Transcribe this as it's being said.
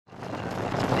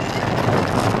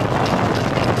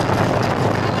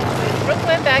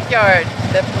backyard.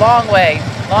 The long way.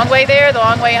 Long way there, the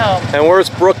long way home. And where's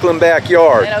Brooklyn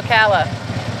Backyard? In Ocala.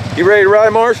 You ready to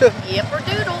ride, Marcia?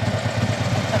 Yipper-doodle.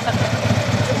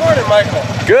 Good morning,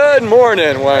 Michael. Good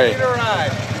morning, Wayne. Ready to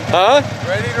ride. Huh?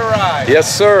 Ready to ride.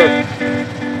 Yes, sir.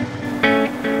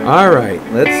 All right,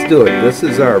 let's do it. This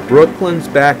is our Brooklyn's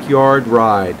Backyard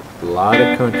ride. A lot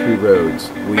of country roads.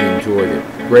 We enjoyed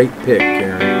it. Great pick,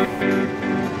 Karen.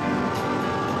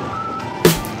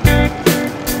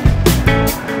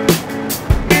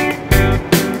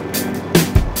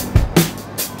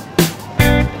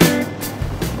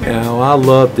 Now, I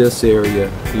love this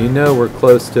area. You know we're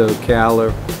close to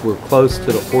Ocala. We're close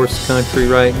to the horse country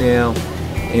right now.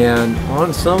 And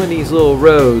on some of these little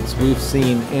roads, we've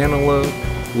seen antelope,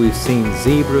 we've seen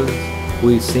zebras,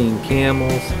 we've seen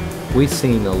camels, we've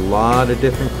seen a lot of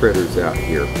different critters out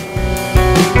here.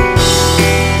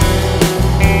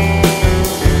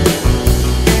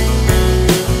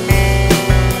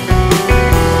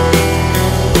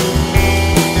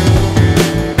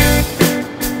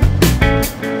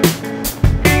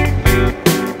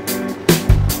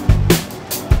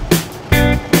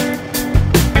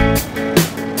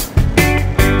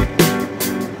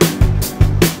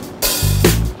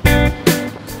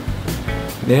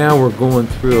 Now we're going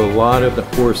through a lot of the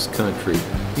horse country.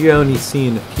 You're only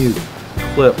seeing a few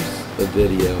clips of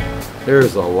video.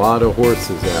 There's a lot of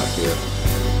horses out here.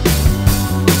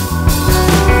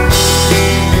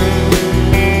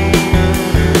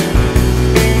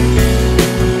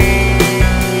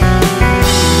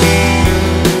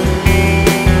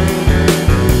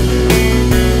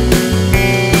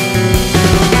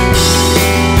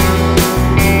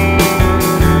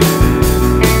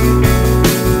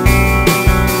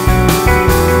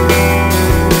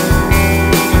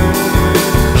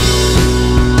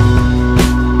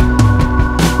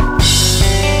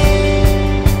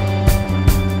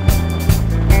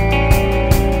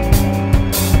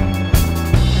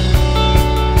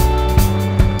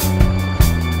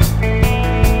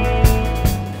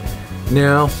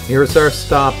 Now, here's our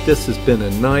stop. This has been a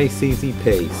nice, easy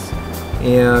pace.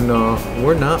 And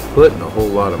we're not putting a whole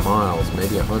lot of miles,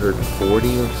 maybe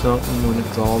 140 or something when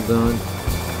it's all done.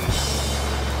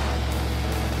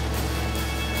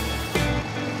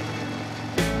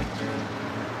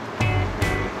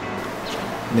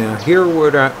 Now, here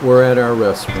we're at our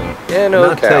restaurant. In and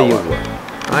I'll tell you Ocala.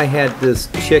 what, I had this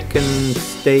chicken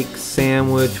steak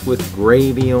sandwich with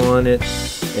gravy on it,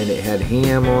 and it had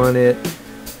ham on it.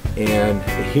 And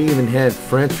he even had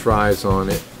french fries on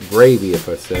it, gravy if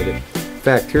I said it. In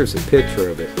fact, here's a picture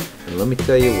of it. And let me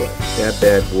tell you what, that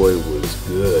bad boy was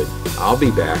good. I'll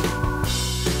be back.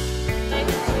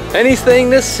 Anything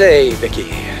to say,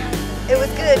 Vicki? It was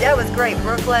good. That was great.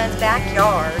 Brooklyn's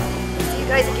Backyard. See you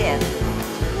guys again.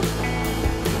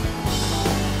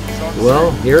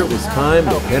 Well, here it was time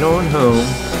to head on home.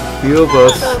 A few of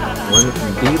us went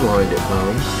and beelined it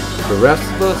home. The rest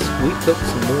of us, we took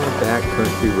some more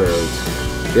backcountry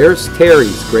roads. There's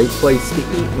Terry's, great place to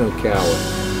eat in Ocala.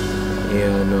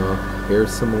 And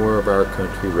here's some more of our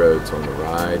country roads on the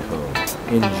ride home.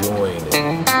 Enjoying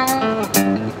it.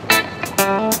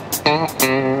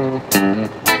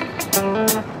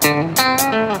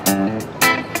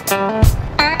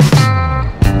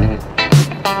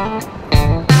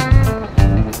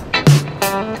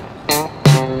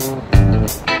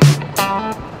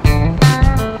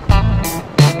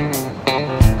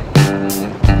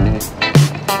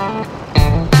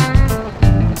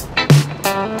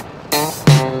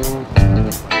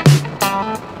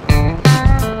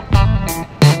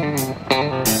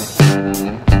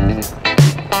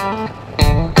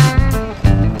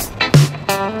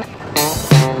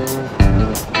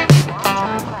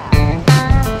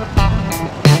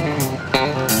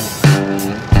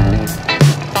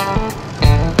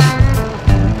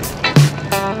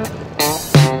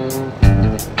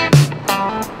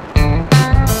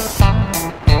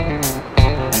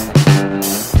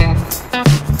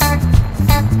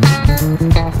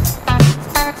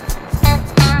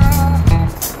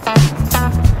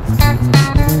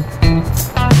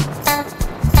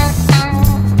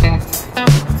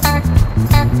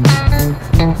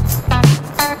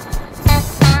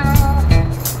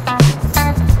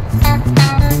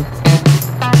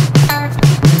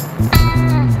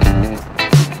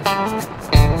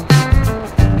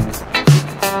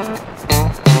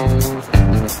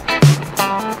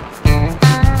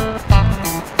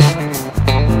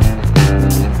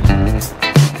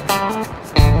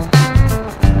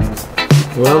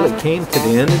 Well, it came to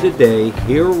the end of the day.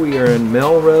 Here we are in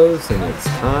Melrose, and it's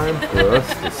time for us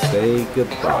to say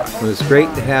goodbye. It was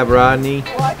great to have Rodney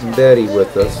and Betty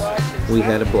with us. We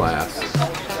had a blast.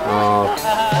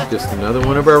 just another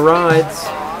one of our rides.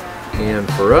 And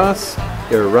for us,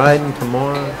 they're riding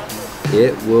tomorrow.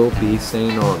 It will be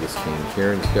St. Augustine.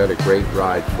 Karen's got a great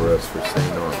ride for us for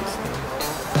St.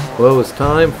 Augustine. Well, it's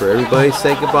time for everybody to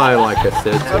say goodbye, like I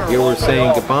said. So here we're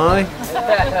saying goodbye.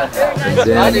 And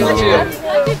then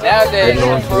heading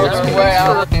on towards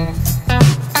Gainesville.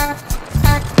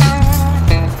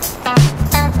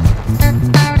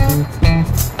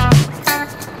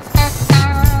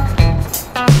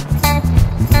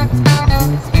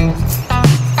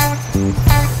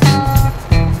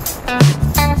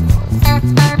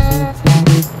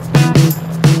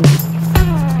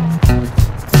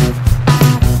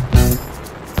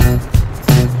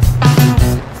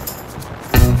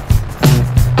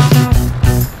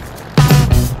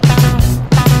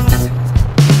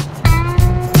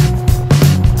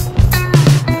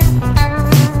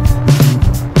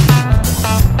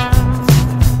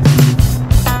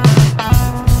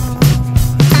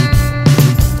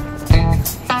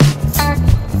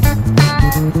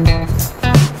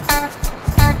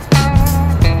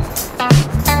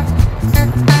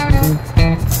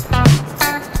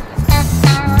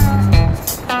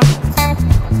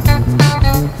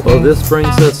 Well, this brings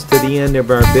us to the end of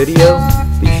our video.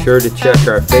 Be sure to check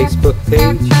our Facebook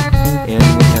page, and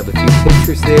we have a few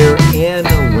pictures there and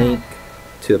a link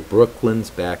to Brooklyn's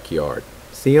backyard.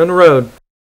 See you on the road.